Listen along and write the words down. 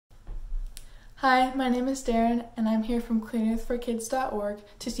Hi, my name is Darren, and I'm here from cleanearthforkids.org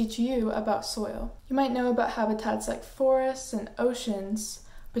to teach you about soil. You might know about habitats like forests and oceans,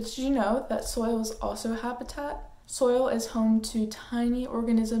 but did you know that soil is also a habitat? Soil is home to tiny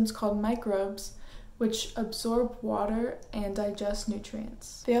organisms called microbes, which absorb water and digest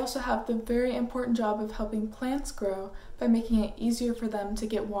nutrients. They also have the very important job of helping plants grow by making it easier for them to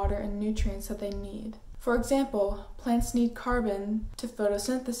get water and nutrients that they need. For example, plants need carbon to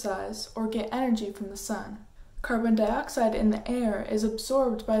photosynthesize or get energy from the sun. Carbon dioxide in the air is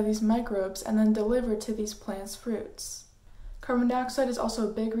absorbed by these microbes and then delivered to these plants' roots. Carbon dioxide is also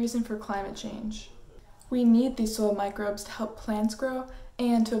a big reason for climate change. We need these soil microbes to help plants grow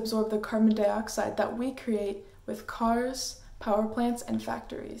and to absorb the carbon dioxide that we create with cars, power plants, and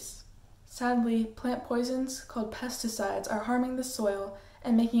factories. Sadly, plant poisons called pesticides are harming the soil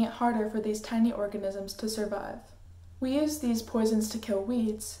and making it harder for these tiny organisms to survive. We use these poisons to kill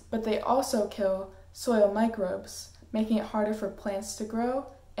weeds, but they also kill soil microbes, making it harder for plants to grow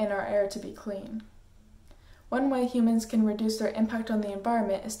and our air to be clean. One way humans can reduce their impact on the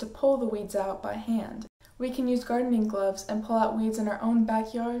environment is to pull the weeds out by hand. We can use gardening gloves and pull out weeds in our own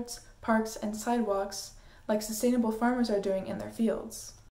backyards, parks, and sidewalks, like sustainable farmers are doing in their fields.